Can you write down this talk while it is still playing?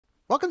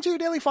Welcome to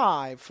Daily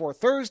 5 for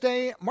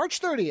Thursday, March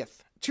 30th,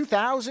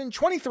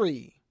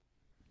 2023.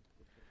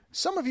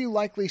 Some of you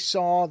likely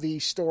saw the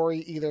story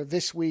either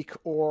this week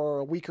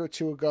or a week or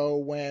two ago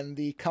when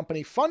the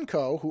company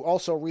Funko, who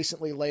also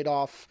recently laid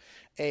off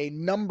a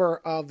number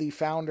of the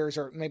founders,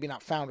 or maybe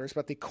not founders,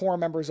 but the core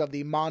members of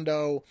the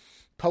Mondo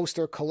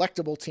poster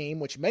collectible team,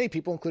 which many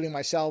people, including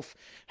myself,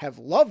 have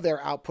loved their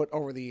output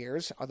over the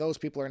years. Those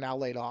people are now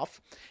laid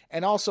off.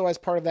 And also as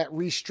part of that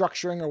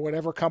restructuring, or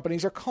whatever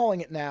companies are calling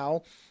it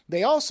now,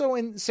 they also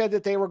said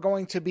that they were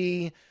going to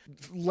be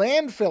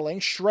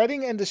landfilling,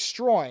 shredding and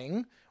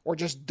destroying, or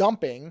just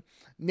dumping,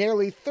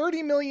 nearly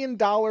 $30 million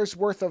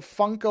worth of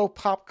Funko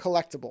Pop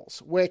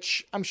collectibles,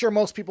 which I'm sure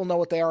most people know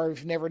what they are. If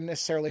you've never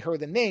necessarily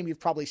heard the name, you've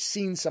probably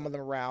seen some of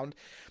them around.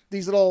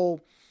 These little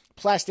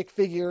plastic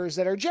figures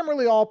that are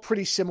generally all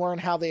pretty similar in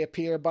how they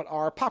appear, but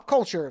are pop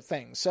culture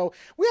things. So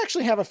we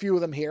actually have a few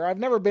of them here. I've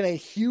never been a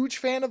huge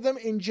fan of them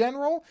in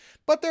general,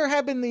 but there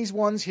have been these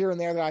ones here and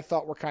there that I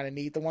thought were kind of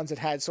neat. The ones that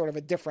had sort of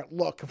a different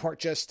look and weren't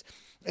just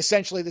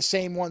essentially the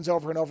same ones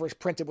over and over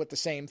printed with the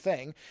same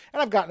thing.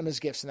 And I've gotten them as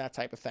gifts and that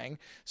type of thing.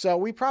 So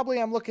we probably,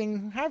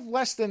 have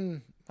less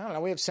than,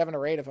 we have 7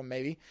 or 8 of them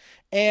maybe.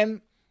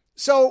 And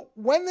so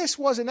when this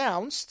was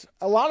announced,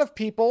 a lot of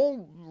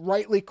people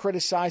rightly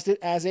criticized it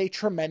as a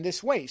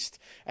tremendous waste.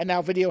 And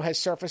now video has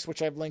surfaced,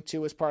 which I've linked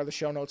to as part of the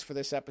show notes for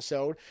this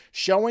episode,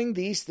 showing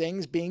these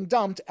things being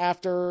dumped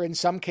after, in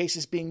some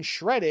cases, being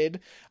shredded.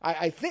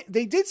 I think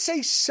they did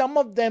say some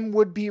of them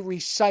would be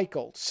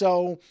recycled.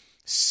 So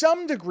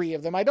some degree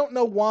of them, I don't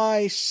know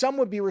why some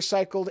would be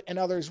recycled and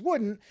others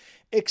wouldn't,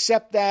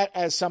 except that,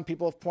 as some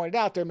people have pointed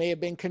out, there may have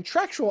been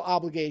contractual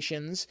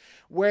obligations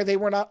where they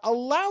were not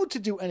allowed to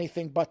do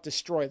anything but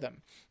destroy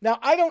them. Now,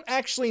 I don't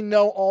actually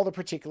know all the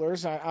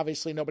particulars.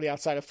 Obviously, nobody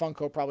outside of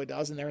Funko probably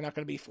does, and they're not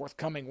going to be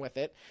forthcoming with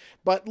it.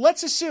 But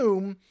let's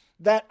assume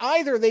that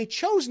either they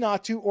chose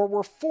not to or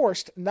were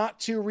forced not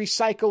to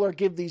recycle or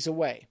give these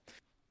away.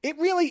 It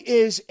really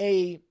is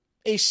a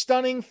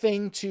stunning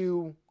thing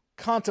to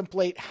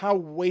contemplate how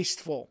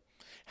wasteful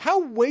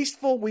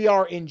we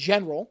are in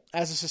general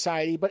as a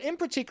society, but in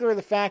particular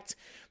the fact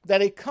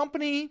that a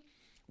company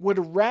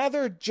would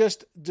rather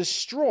just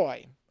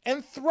destroy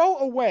and throw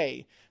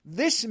away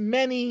this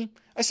many,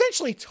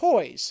 essentially,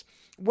 toys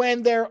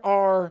when there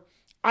are,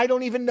 I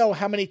don't even know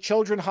how many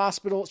children's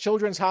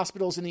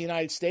hospitals in the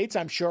United States,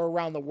 I'm sure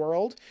around the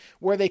world,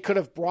 where they could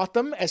have brought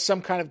them as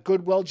some kind of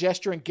goodwill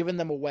gesture and given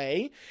them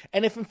away.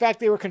 And if in fact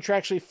they were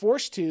contractually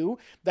forced to,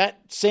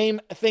 that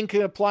same thing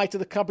can apply to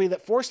the company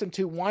that forced them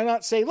to. Why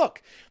not say,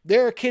 look,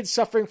 there are kids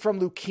suffering from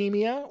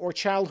leukemia or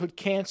childhood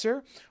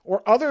cancer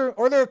or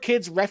there are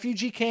kids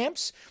refugee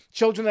camps,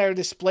 children that are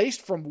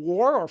displaced from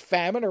war or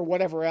famine or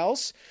whatever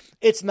else.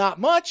 It's not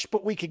much,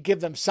 but we could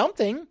give them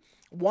something.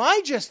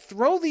 Why just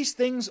throw these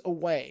things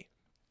away?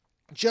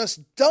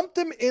 Just dump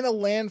them in a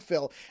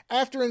landfill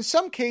after, in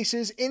some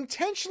cases,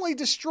 intentionally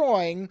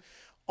destroying,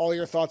 all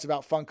your thoughts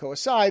about Funko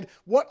aside,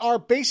 what are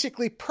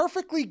basically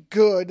perfectly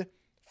good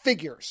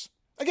figures.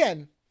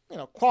 Again,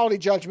 quality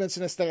judgments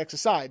and aesthetics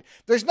aside,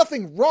 there's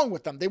nothing wrong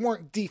with them. They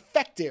weren't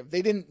defective.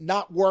 They didn't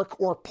not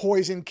work or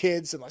poison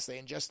kids, unless they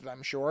ingested,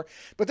 I'm sure.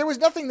 But there was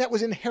nothing that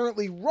was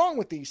inherently wrong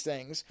with these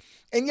things.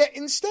 And yet,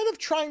 instead of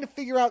trying to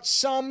figure out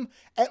some,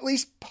 at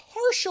least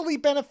partially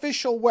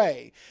beneficial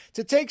way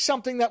to take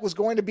something that was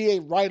going to be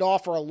a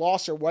write-off or a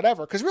loss or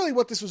whatever, because really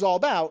what this was all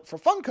about for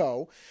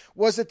Funko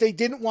was that they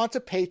didn't want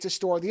to pay to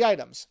store the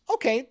items.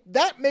 Okay,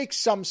 that makes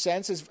some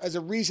sense as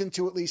a reason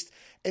to at least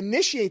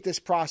initiate this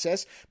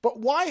process, but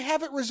why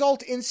have it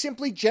result in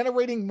simply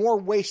generating more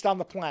waste on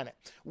the planet?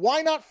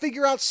 Why not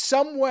figure out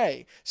some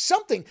way,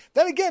 something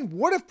that again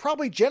would have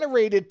probably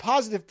generated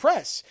positive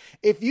press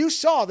if you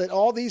saw that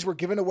all these were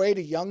given away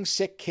to young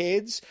sick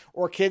kids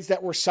or kids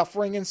that were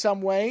suffering in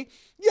some way?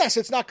 Yes,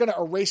 it's not going to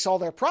erase all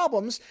their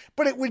problems,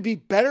 but it would be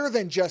better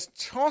than just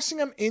tossing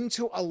them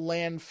into a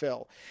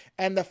landfill.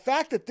 And the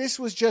fact that this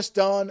was just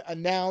done,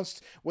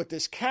 announced with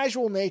this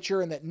casual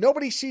nature, and that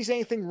nobody sees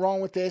anything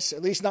wrong with this,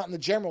 at least not in the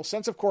general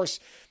sense. Of course,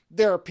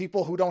 there are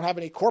people who don't have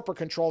any corporate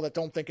control that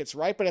don't think it's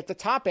right, but at the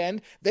top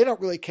end, they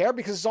don't really care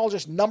because it's all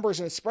just numbers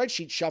in a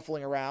spreadsheet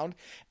shuffling around.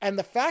 And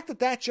the fact that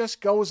that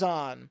just goes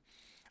on,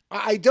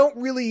 I don't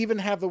really even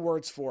have the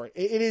words for it.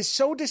 It is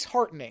so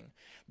disheartening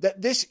that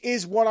this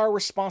is what our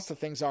response to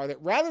things are, that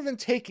rather than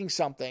taking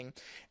something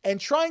and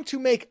trying to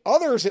make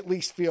others at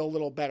least feel a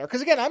little better,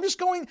 because again, I'm just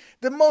going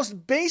the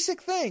most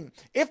basic thing.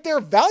 If they're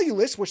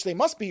valueless, which they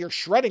must be, you're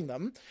shredding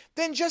them,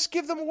 then just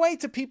give them away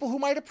to people who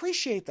might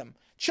appreciate them.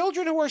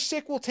 Children who are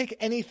sick will take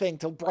anything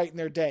to brighten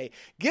their day.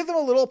 Give them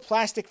a little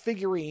plastic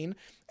figurine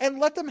and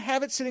let them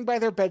have it sitting by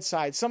their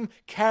bedside, some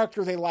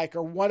character they like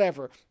or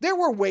whatever. There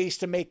were ways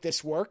to make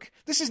this work.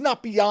 This is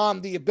not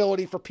beyond the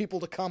ability for people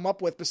to come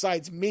up with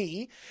besides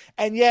me.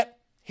 And yet,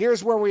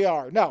 here's where we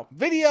are. No,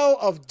 video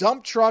of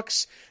dump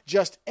trucks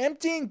just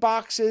emptying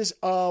boxes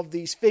of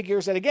these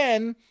figures that,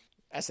 again,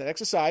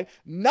 aesthetics aside,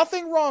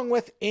 nothing wrong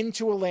with,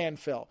 into a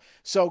landfill.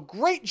 So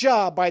great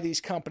job by these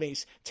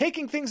companies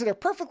taking things that are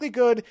perfectly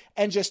good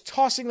and just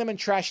tossing them and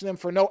trashing them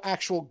for no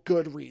actual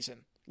good reason.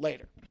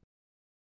 Later.